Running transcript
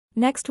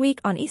Next week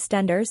on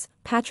EastEnders,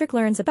 Patrick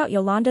learns about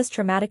Yolanda's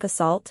traumatic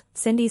assault,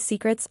 Cindy's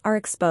secrets are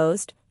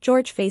exposed,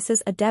 George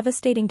faces a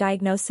devastating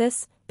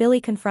diagnosis, Billy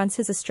confronts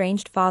his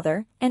estranged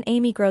father, and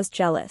Amy grows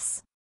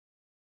jealous.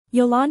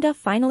 Yolanda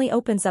finally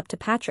opens up to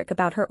Patrick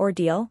about her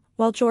ordeal,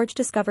 while George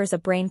discovers a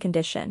brain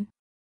condition.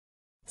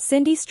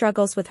 Cindy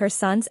struggles with her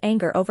son's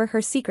anger over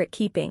her secret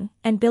keeping,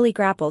 and Billy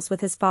grapples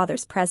with his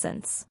father's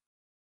presence.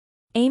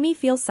 Amy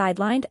feels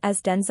sidelined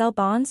as Denzel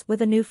bonds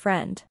with a new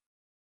friend.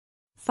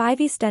 5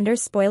 EastEnders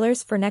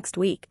spoilers for next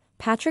week,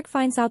 Patrick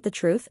finds out the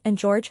truth and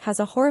George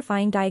has a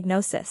horrifying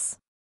diagnosis.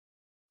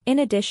 In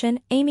addition,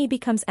 Amy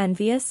becomes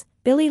envious,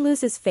 Billy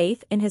loses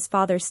faith in his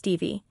father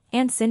Stevie,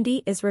 and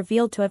Cindy is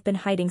revealed to have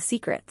been hiding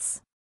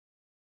secrets.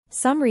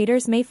 Some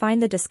readers may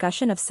find the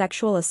discussion of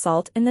sexual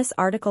assault in this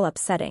article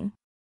upsetting.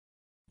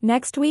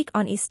 Next week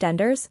on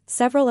EastEnders,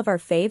 several of our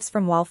faves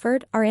from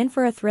Walford are in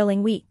for a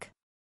thrilling week.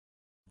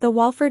 The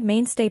Walford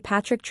mainstay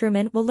Patrick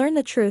Truman will learn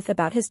the truth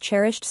about his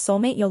cherished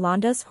soulmate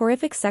Yolanda's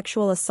horrific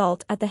sexual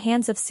assault at the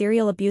hands of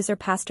serial abuser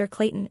Pastor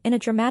Clayton in a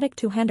dramatic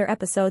two-hander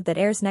episode that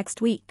airs next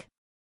week.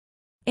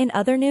 In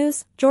other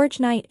news, George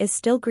Knight is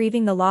still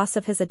grieving the loss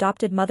of his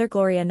adopted mother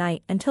Gloria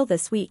Knight until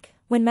this week,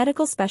 when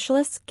medical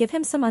specialists give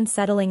him some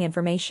unsettling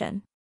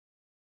information.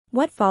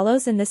 What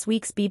follows in this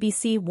week's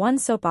BBC One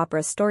soap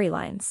opera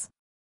storylines?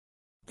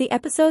 The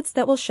episodes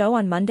that will show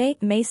on Monday,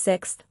 May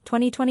 6,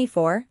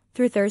 2024,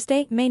 through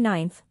Thursday, May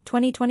 9,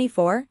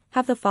 2024,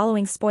 have the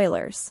following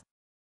spoilers.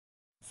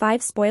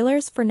 5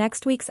 spoilers for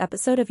next week's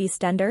episode of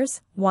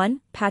EastEnders. 1.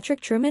 Patrick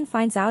Truman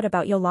finds out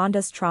about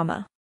Yolanda's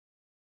trauma.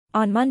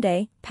 On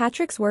Monday,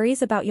 Patrick's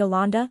worries about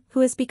Yolanda, who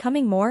is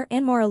becoming more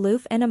and more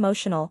aloof and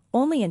emotional,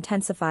 only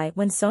intensify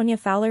when Sonia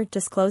Fowler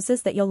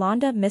discloses that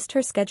Yolanda missed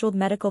her scheduled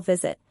medical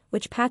visit,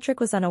 which Patrick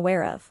was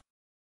unaware of.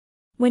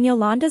 When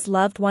Yolanda's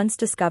loved ones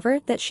discover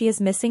that she is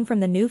missing from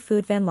the new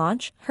food van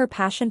launch, her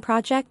passion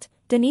project,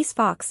 Denise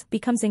Fox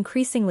becomes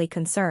increasingly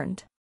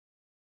concerned.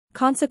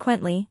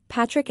 Consequently,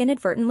 Patrick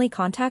inadvertently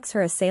contacts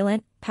her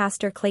assailant,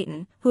 Pastor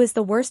Clayton, who is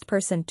the worst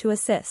person to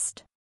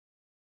assist.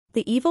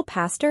 The evil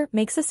pastor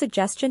makes a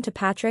suggestion to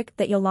Patrick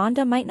that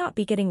Yolanda might not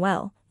be getting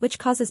well, which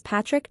causes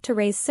Patrick to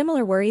raise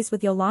similar worries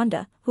with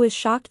Yolanda, who is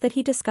shocked that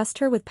he discussed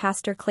her with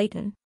Pastor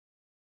Clayton.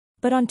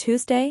 But on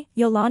Tuesday,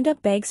 Yolanda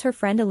begs her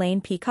friend Elaine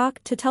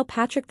Peacock to tell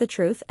Patrick the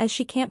truth as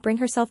she can't bring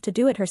herself to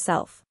do it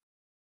herself.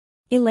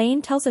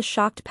 Elaine tells a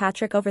shocked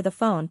Patrick over the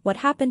phone what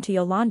happened to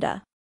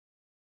Yolanda.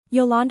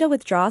 Yolanda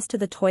withdraws to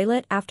the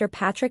toilet after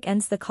Patrick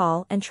ends the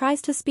call and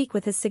tries to speak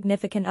with his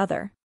significant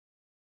other.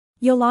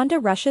 Yolanda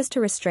rushes to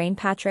restrain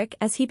Patrick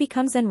as he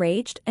becomes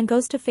enraged and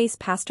goes to face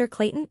Pastor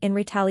Clayton in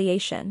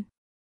retaliation.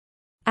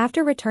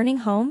 After returning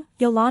home,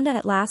 Yolanda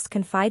at last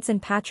confides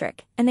in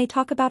Patrick, and they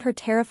talk about her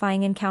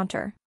terrifying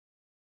encounter.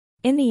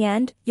 In the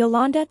end,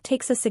 Yolanda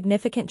takes a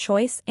significant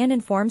choice and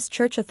informs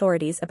church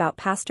authorities about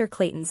Pastor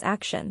Clayton's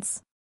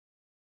actions.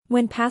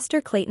 When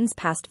Pastor Clayton's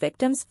past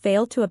victims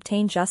fail to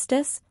obtain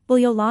justice, will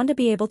Yolanda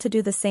be able to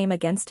do the same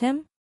against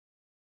him?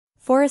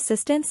 For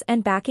assistance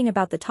and backing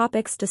about the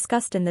topics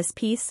discussed in this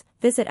piece,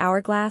 visit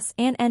Hourglass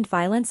and End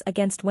Violence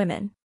Against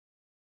Women.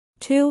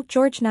 2.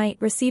 George Knight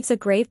receives a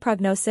grave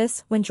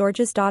prognosis when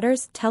George's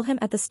daughters tell him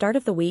at the start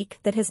of the week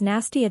that his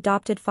nasty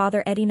adopted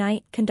father Eddie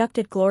Knight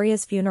conducted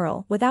Gloria's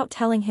funeral without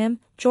telling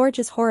him. George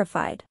is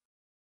horrified.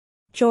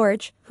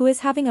 George, who is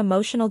having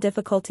emotional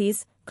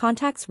difficulties,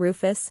 contacts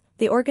Rufus,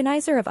 the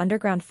organizer of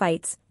underground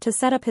fights, to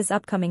set up his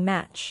upcoming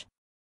match.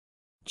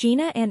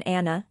 Gina and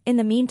Anna, in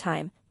the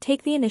meantime,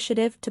 take the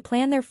initiative to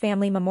plan their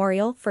family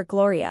memorial for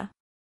Gloria.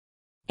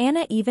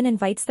 Anna even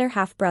invites their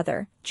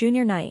half-brother,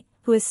 Junior Knight,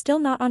 who is still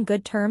not on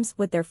good terms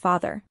with their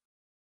father.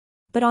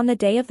 But on the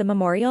day of the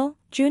memorial,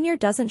 Junior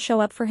doesn't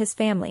show up for his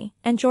family,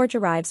 and George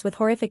arrives with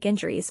horrific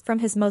injuries from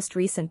his most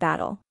recent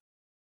battle.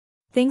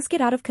 Things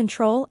get out of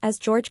control as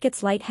George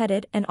gets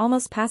lightheaded and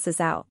almost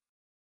passes out.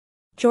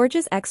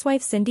 George's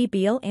ex-wife Cindy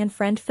Beale and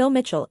friend Phil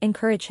Mitchell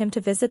encourage him to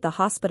visit the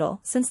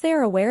hospital since they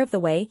are aware of the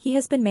way he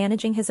has been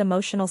managing his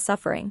emotional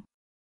suffering.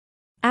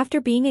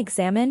 After being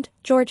examined,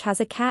 George has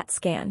a CAT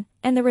scan,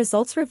 and the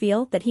results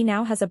reveal that he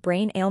now has a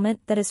brain ailment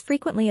that is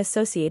frequently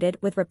associated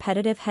with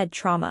repetitive head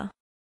trauma.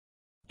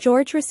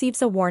 George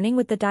receives a warning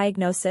with the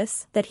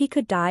diagnosis that he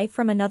could die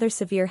from another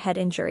severe head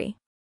injury.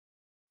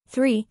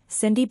 3.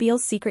 Cindy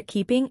Beale's secret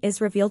keeping is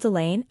revealed to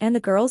Elaine, and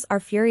the girls are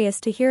furious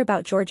to hear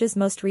about George's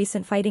most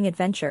recent fighting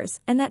adventures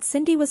and that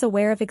Cindy was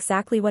aware of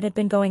exactly what had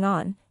been going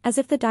on, as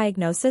if the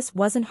diagnosis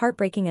wasn't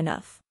heartbreaking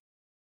enough.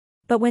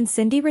 But when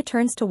Cindy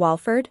returns to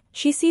Walford,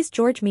 she sees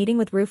George meeting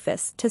with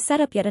Rufus to set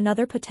up yet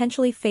another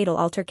potentially fatal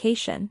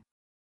altercation.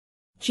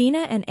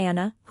 Gina and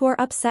Anna, who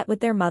are upset with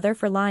their mother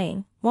for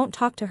lying, won't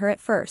talk to her at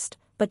first,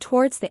 but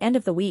towards the end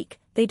of the week,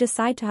 they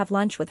decide to have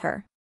lunch with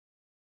her.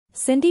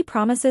 Cindy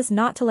promises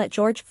not to let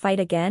George fight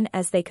again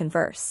as they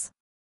converse.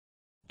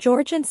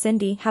 George and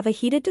Cindy have a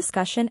heated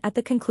discussion at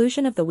the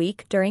conclusion of the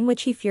week during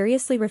which he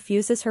furiously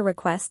refuses her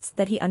requests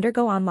that he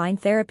undergo online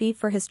therapy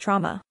for his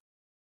trauma.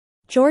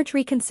 George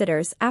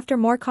reconsiders after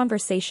more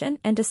conversation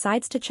and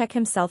decides to check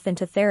himself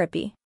into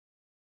therapy.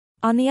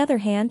 On the other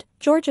hand,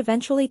 George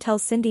eventually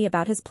tells Cindy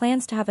about his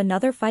plans to have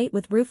another fight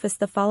with Rufus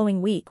the following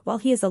week while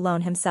he is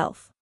alone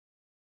himself.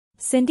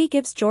 Cindy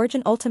gives George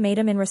an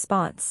ultimatum in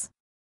response.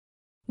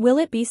 Will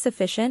it be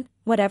sufficient,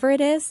 whatever it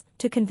is,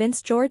 to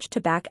convince George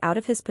to back out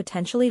of his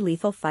potentially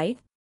lethal fight?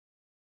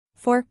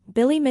 4.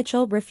 Billy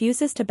Mitchell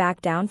refuses to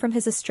back down from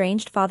his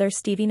estranged father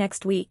Stevie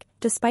next week.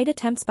 Despite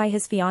attempts by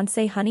his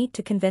fiancée Honey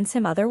to convince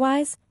him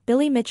otherwise,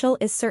 Billy Mitchell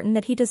is certain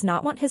that he does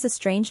not want his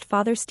estranged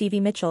father Stevie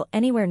Mitchell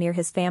anywhere near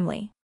his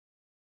family.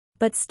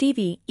 But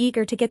Stevie,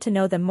 eager to get to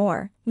know them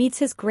more, meets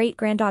his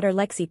great-granddaughter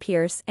Lexi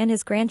Pierce and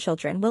his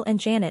grandchildren Will and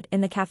Janet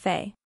in the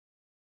cafe.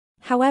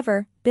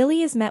 However,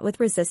 Billy is met with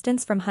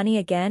resistance from Honey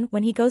again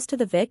when he goes to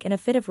the Vic in a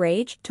fit of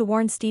rage to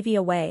warn Stevie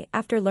away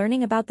after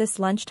learning about this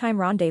lunchtime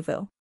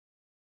rendezvous.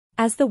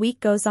 As the week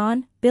goes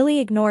on, Billy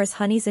ignores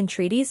Honey's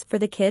entreaties for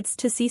the kids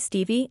to see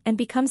Stevie and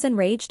becomes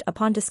enraged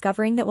upon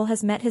discovering that Will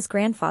has met his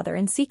grandfather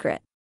in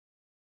secret.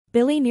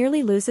 Billy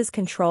nearly loses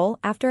control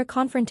after a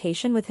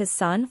confrontation with his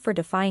son for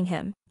defying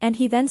him, and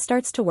he then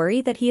starts to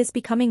worry that he is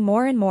becoming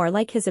more and more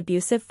like his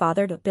abusive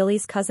father.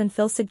 Billy's cousin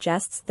Phil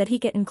suggests that he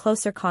get in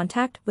closer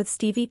contact with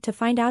Stevie to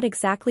find out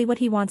exactly what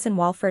he wants in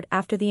Walford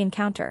after the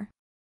encounter.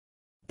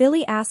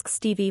 Billy asks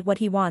Stevie what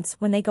he wants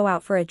when they go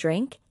out for a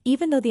drink,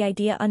 even though the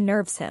idea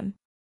unnerves him.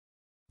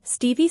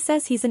 Stevie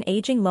says he's an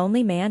aging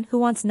lonely man who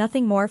wants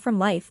nothing more from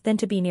life than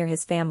to be near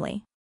his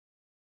family.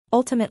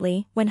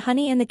 Ultimately, when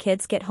Honey and the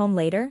kids get home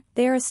later,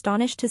 they are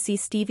astonished to see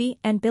Stevie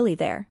and Billy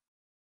there.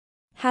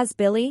 Has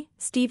Billy,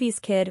 Stevie's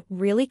kid,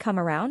 really come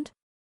around?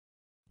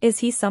 Is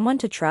he someone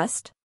to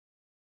trust?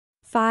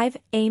 5.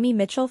 Amy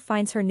Mitchell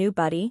finds her new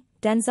buddy,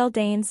 Denzel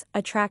Danes,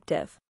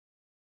 attractive.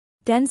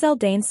 Denzel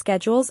Danes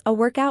schedules a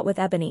workout with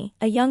Ebony,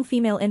 a young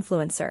female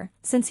influencer,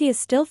 since he is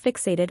still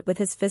fixated with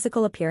his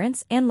physical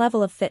appearance and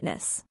level of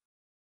fitness.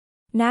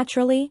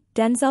 Naturally,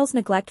 Denzel's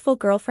neglectful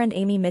girlfriend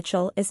Amy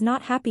Mitchell is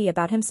not happy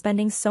about him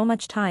spending so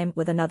much time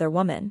with another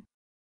woman.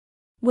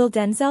 Will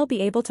Denzel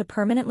be able to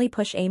permanently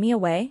push Amy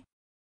away?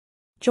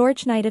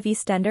 George Knight of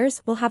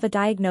EastEnders will have a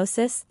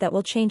diagnosis that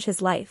will change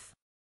his life.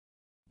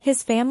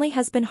 His family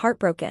has been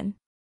heartbroken.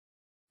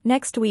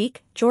 Next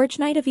week, George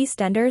Knight of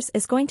EastEnders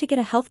is going to get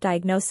a health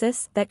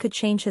diagnosis that could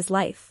change his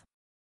life.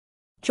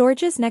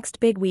 George's next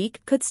big week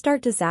could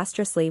start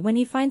disastrously when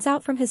he finds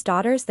out from his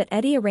daughters that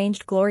Eddie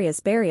arranged Gloria's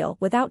burial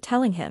without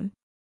telling him.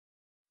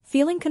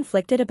 Feeling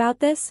conflicted about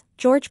this,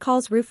 George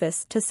calls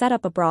Rufus to set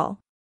up a brawl.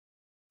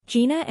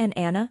 Gina and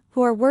Anna,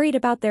 who are worried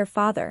about their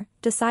father,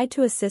 decide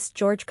to assist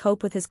George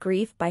cope with his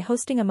grief by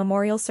hosting a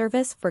memorial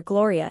service for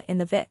Gloria in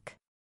the Vic.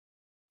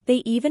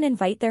 They even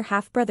invite their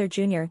half-brother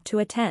Junior to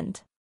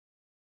attend.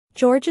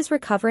 George is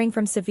recovering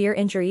from severe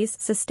injuries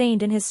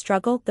sustained in his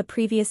struggle the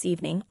previous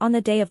evening on the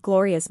day of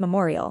Gloria's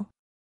memorial.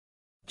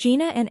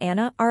 Gina and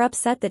Anna are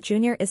upset that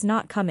Junior is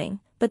not coming,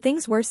 but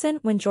things worsen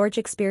when George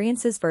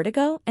experiences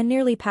vertigo and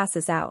nearly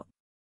passes out.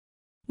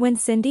 When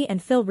Cindy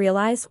and Phil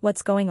realize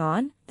what's going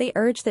on, they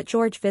urge that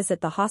George visit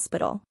the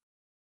hospital.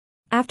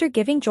 After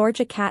giving George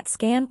a CAT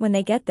scan when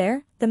they get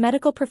there, the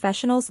medical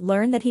professionals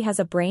learn that he has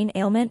a brain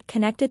ailment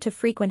connected to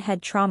frequent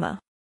head trauma.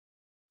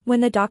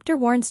 When the doctor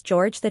warns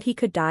George that he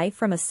could die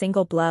from a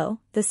single blow,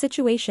 the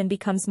situation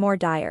becomes more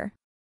dire.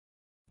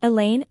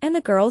 Elaine and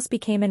the girls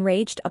became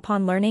enraged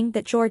upon learning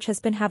that George has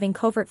been having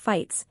covert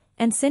fights,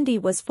 and Cindy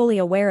was fully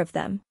aware of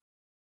them.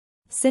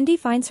 Cindy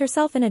finds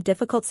herself in a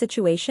difficult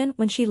situation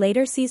when she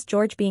later sees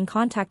George being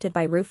contacted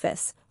by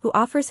Rufus, who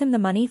offers him the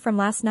money from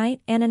last night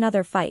and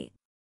another fight.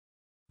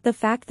 The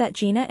fact that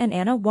Gina and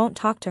Anna won't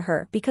talk to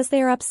her because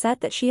they are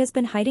upset that she has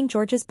been hiding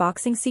George's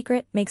boxing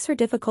secret makes her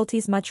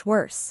difficulties much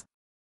worse.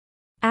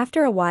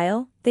 After a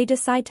while, they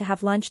decide to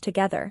have lunch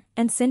together,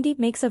 and Cindy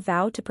makes a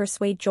vow to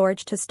persuade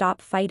George to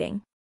stop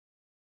fighting.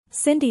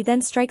 Cindy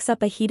then strikes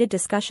up a heated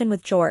discussion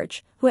with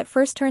George, who at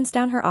first turns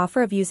down her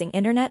offer of using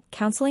internet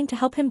counseling to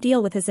help him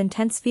deal with his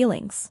intense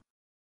feelings.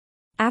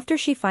 After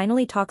she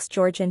finally talks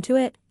George into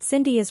it,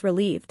 Cindy is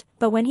relieved,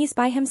 but when he's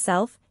by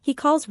himself, he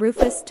calls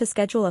Rufus to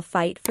schedule a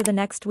fight for the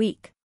next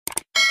week.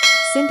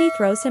 Cindy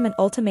throws him an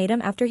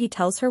ultimatum after he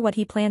tells her what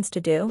he plans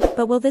to do,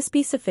 but will this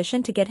be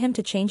sufficient to get him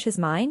to change his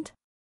mind?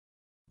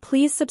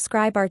 Please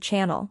subscribe our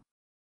channel.